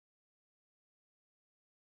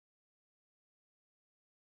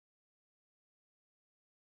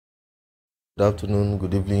Good afternoon,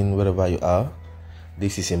 good evening, wherever you are.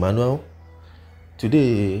 This is Emmanuel.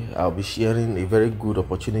 Today, I'll be sharing a very good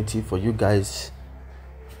opportunity for you guys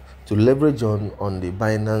to leverage on the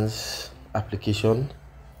Binance application,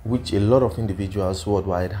 which a lot of individuals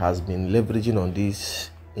worldwide has been leveraging on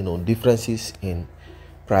these, differences in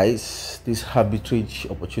price. This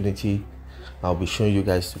arbitrage opportunity I'll be showing you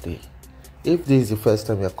guys today. If this is the first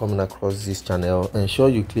time you're coming across this channel, ensure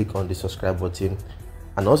you click on the subscribe button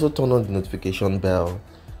and also turn on the notification bell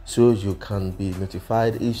so you can be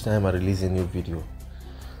notified each time I release a new video.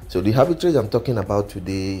 So the arbitrage I'm talking about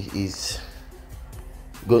today is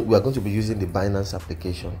we are going to be using the Binance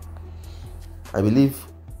application. I believe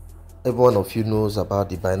every one of you knows about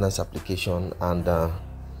the Binance application, and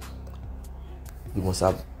you must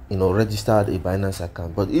have registered a Binance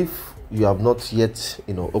account. But if you have not yet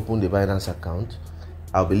opened the Binance account,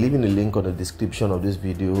 I'll be leaving a link on the description of this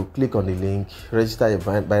video. Click on the link, register a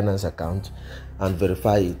Binance account and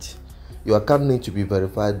verify it. Your account needs to be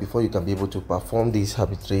verified before you can be able to perform this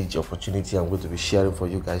arbitrage opportunity I'm going to be sharing for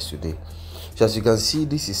you guys today. So as you can see,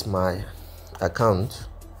 this is my account.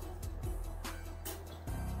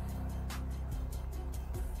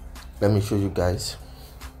 Let me show you guys.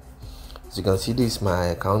 As you can see, this is my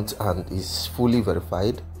account and it's fully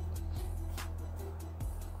verified.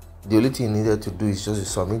 The only thing needed to do is just to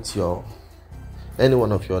submit any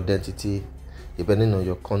one of your identity, depending on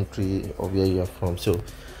your country or where you are from. So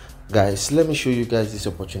guys, let me show you guys this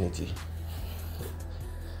opportunity.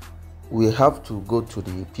 We have to go to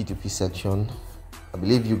the P2P section. I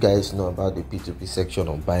believe you guys know about the P2P section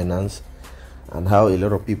on Binance and how a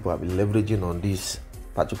lot of people have been leveraging on this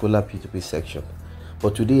particular P2P section.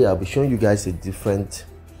 But today I'll be showing you guys a different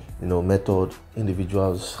method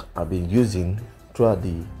individuals have been using throughout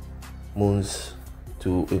the months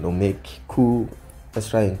to make cool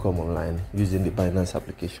extra income online using the Binance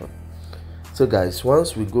application. So guys,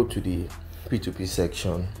 once we go to the P2P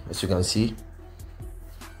section, as you can see,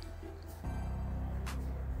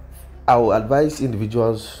 I will advise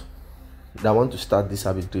individuals that want to start this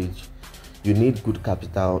arbitrage. You need good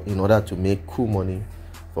capital in order to make cool money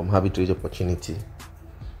from arbitrage opportunity.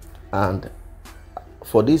 And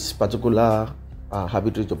for this particular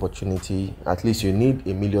arbitrage opportunity, at least you need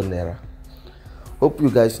 ₦1 million. Hope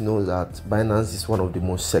you guys know that Binance is one of the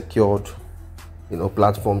most secured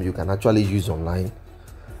platform you can actually use online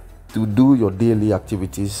to do your daily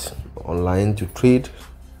activities online, to trade,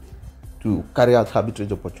 to carry out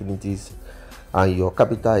arbitrage opportunities, and your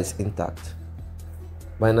capital is intact.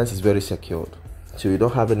 Binance is very secured, so you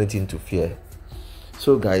don't have anything to fear.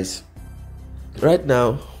 So guys, right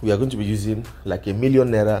now we are going to be using like ₦1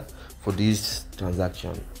 million for this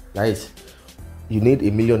transaction. Guys, you need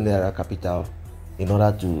 ₦1 million capital in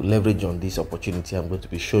order to leverage on this opportunity I'm going to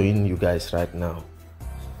be showing you guys right now.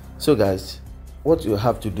 So guys, what you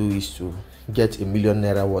have to do is to get ₦1 million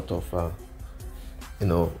worth of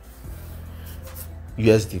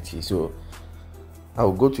USDT. So I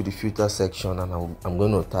will go to the filter section and I'm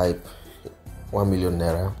going to type ₦1 million.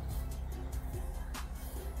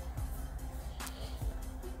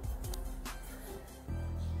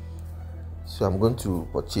 So I'm going to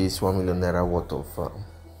purchase ₦1 million worth of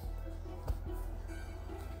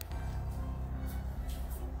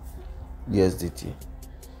USDT.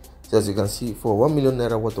 So as you can see, for ₦1 million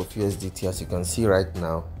worth of USDT, as you can see right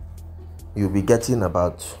now, you'll be getting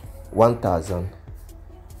about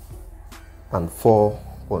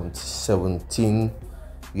 1,004.17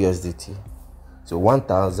 USDT. So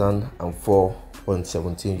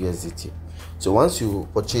 1,004.17 USDT. So once you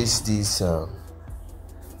purchase this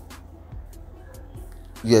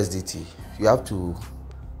USDT, you have to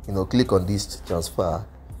click on this transfer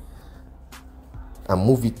and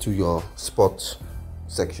move it to your spot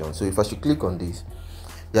section. So if I should click on this,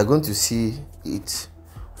 you are going to see it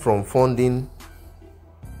from funding.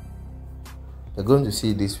 You're going to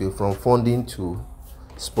see it this way, from funding to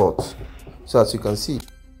spot. So as you can see,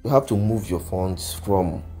 you have to move your funds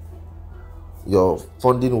from your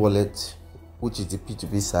funding wallet, which is the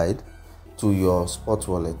P2P side, to your spot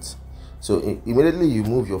wallet. So immediately you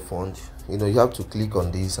move your fund, you have to click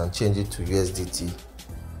on this and change it to USDT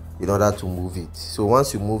in order to move it. So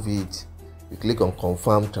once you move it, you click on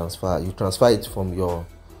confirm transfer. You transfer it from your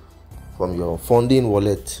funding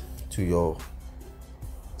wallet to your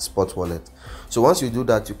spot wallet. So once you do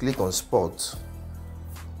that, you click on spot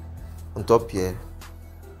on top here,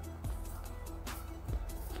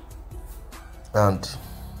 and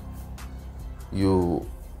you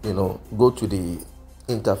go to the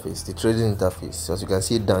interface, the trading interface, as you can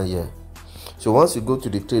see down here. So once you go to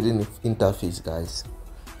the trading interface, guys,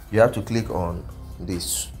 you have to click on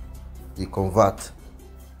this, the convert.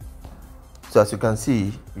 So as you can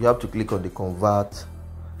see, you have to click on the convert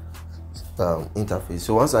interface.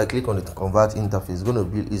 So once I click on the convert interface,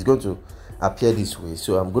 it's going to appear this way.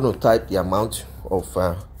 So I'm going to type the amount of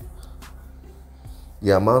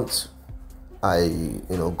I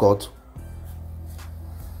got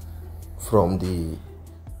from the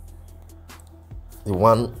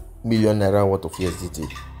 1 million naira worth of USDT,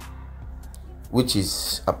 which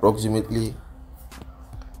is approximately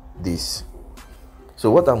this. So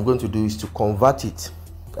what I'm going to do is to convert it.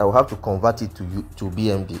 I will have to convert it to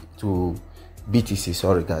BTC.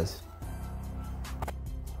 Sorry guys.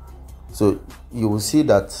 So you will see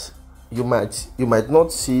that you might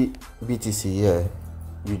not see BTC here.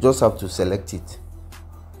 You just have to select it.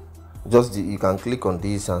 You can click on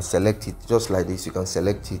this and select it just like this. You can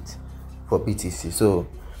select it for BTC. So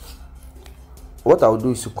what I'll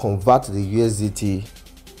do is to convert the USDT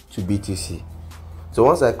to BTC. So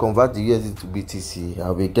once I convert the USDT to BTC,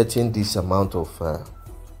 I'll be getting this amount of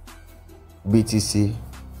BTC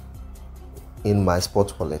in my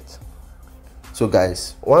spot wallet. So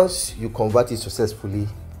guys, once you convert it successfully,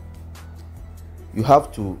 you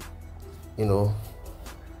have to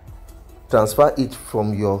transfer it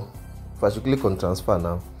from your, if I should click on transfer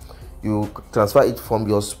now, you transfer it from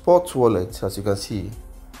your spot wallet, as you can see,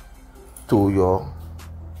 to your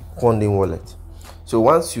funding wallet. So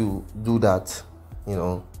once you do that,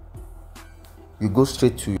 you go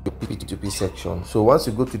straight to your P2P section. So once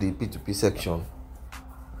you go to the P2P section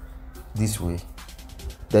this way,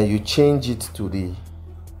 then you change it to the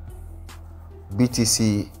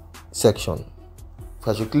BTC section. If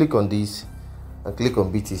I should click on this and click on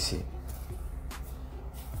BTC,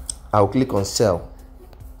 I'll click on sell.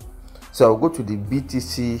 So I'll go to the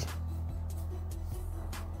BTC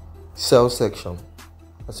sell section,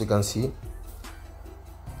 as you can see,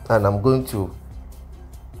 and I'm going to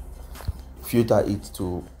filter it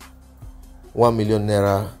to 1 million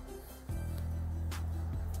naira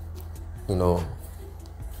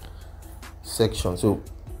section. So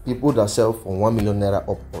people that sell from 1 million naira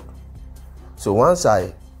upward. So once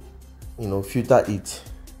I filter it,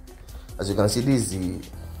 as you can see, this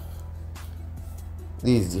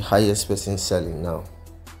is the highest person selling now.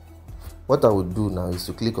 What I would do now is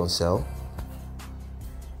to click on sell.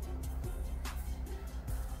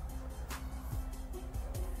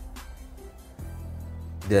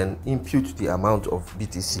 Then impute the amount of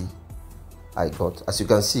BTC I got. As you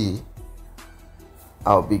can see,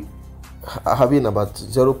 I'll be having about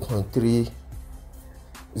 0.03.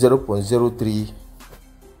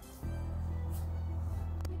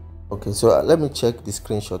 Okay, so let me check the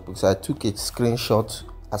screenshot, because I took a screenshot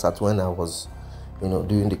as at when I was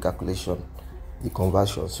doing the calculation, the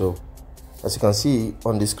conversion. So as you can see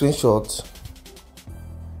on the screenshot,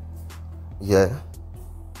 yeah,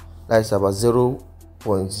 that's about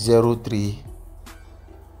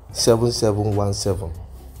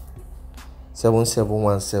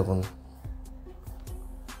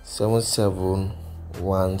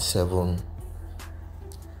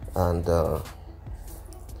and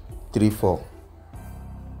 34.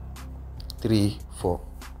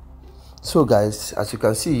 So guys, as you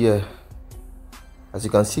can see here, as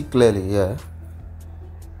you can see clearly here,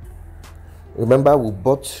 remember we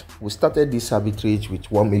started this arbitrage with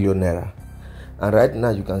 1 million naira, and right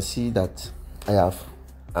now you can see that I'm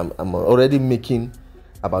already making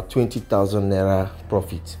about 20,000 naira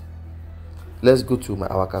profit. Let's go to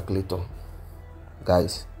our calculator,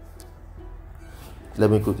 guys.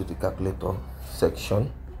 Let me go to the calculator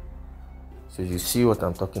section so you see what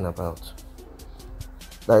I'm talking about.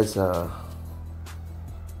 That is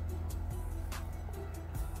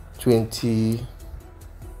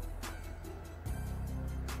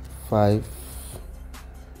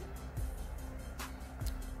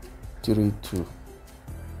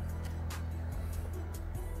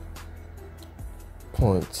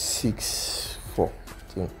I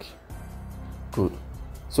think. Good.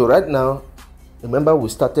 So right now, remember we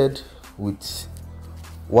started with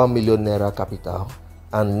 1 million naira capital,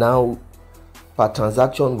 and now per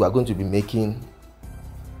transaction we are going to be making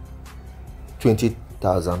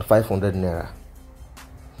 20,500 naira.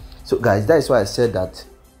 So guys, that is why I said that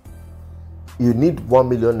you need 1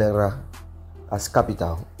 million naira as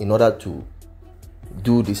capital in order to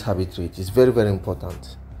do this arbitrage. It's very, very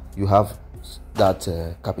important you have that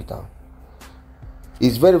capital.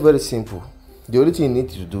 It's very, very simple. The only thing you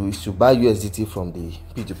need to do is to buy USDT from the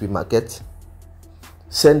P2P market,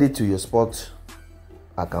 send it to your spot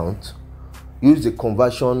account, use the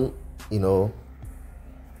conversion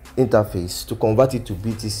interface to convert it to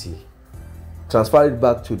BTC, transfer it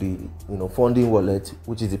back to the funding wallet,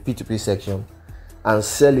 which is the P2P section, and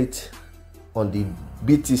sell it on the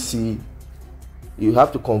BTC you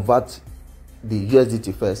have to convert the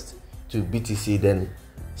USDT first to BTC, then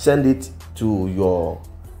send it to your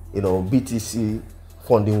BTC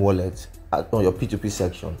funding wallet on your P2P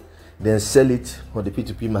section, then sell it on the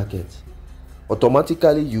P2P market.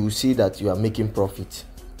 Automatically you will see that you are making profit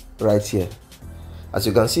right here. As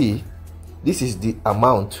you can see, this is the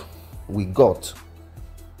amount we got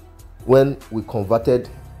when we converted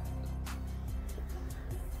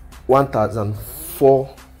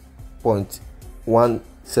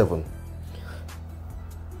 1004.17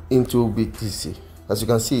 into BTC. As you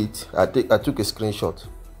can see it, I took a screenshot.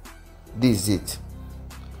 This is it.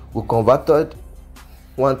 We converted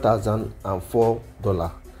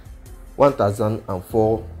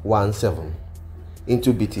 $1,004.17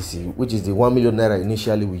 into BTC, which is the 1 million naira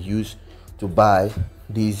initially we used to buy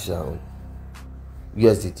these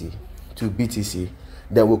USDT to BTC.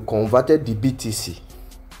 Then we converted the BTC.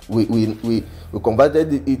 We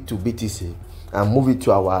converted it to BTC and moved it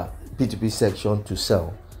to our P2P section to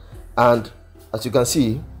sell. And as you can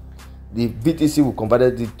see, the BTC we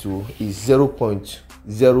converted it to is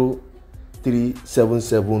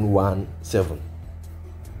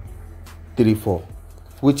 0.03771734,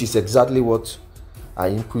 which is exactly what I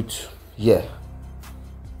input here.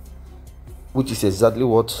 You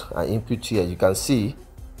can see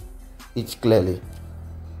it clearly.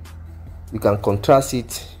 You can contrast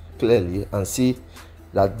it clearly and see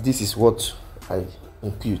that this is what I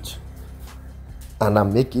input, and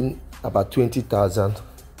I'm making about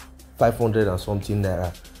 20,500 and something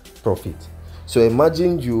naira profit. So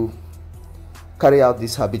imagine you carry out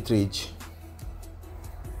this arbitrage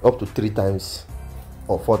up to 3 times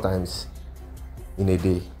or 4 times in a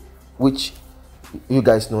day, which you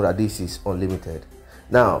guys know that this is unlimited.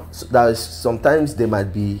 Now sometimes there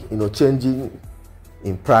might be changing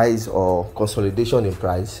in price or consolidation in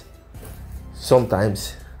price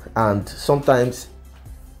sometimes, and sometimes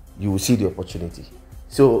you will see the opportunity.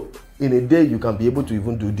 So in a day you can be able to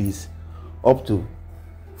even do this up to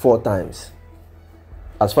 4 times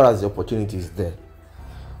as far as the opportunity is there.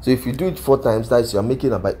 So if you do it 4 times, that's you're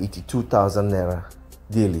making about 82,000 naira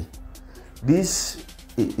daily. This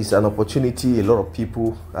is an opportunity a lot of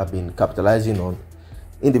people have been capitalizing on.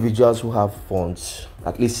 Individuals who have funds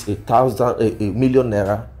at least a million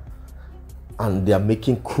naira, and they are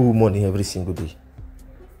making cool money every single day.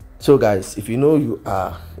 So guys, if you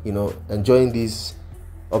are enjoying these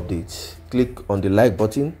updates, click on the like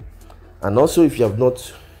button, and also if you have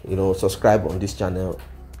not subscribed on this channel,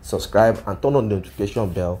 subscribe and turn on the notification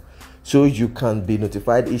bell so you can be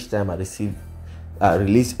notified each time I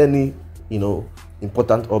release any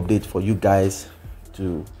important update for you guys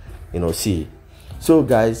to see. So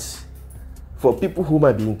guys, for people who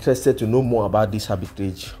might be interested to know more about this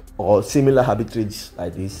arbitrage or similar arbitrage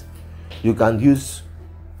like this, you can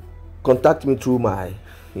contact me through my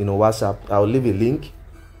WhatsApp. I'll leave a link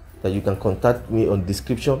that you can contact me on the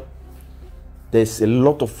description. There's a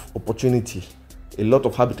lot of opportunity, a lot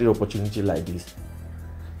of arbitrage opportunity like this.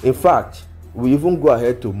 In fact, we even go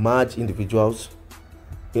ahead to merge individuals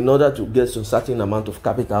in order to get some certain amount of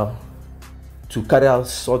capital to carry out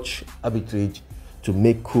such arbitrage to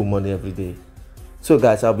make cool money every day. So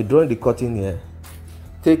guys, I'll be drawing the curtain here.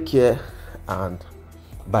 Take care and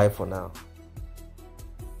bye for now.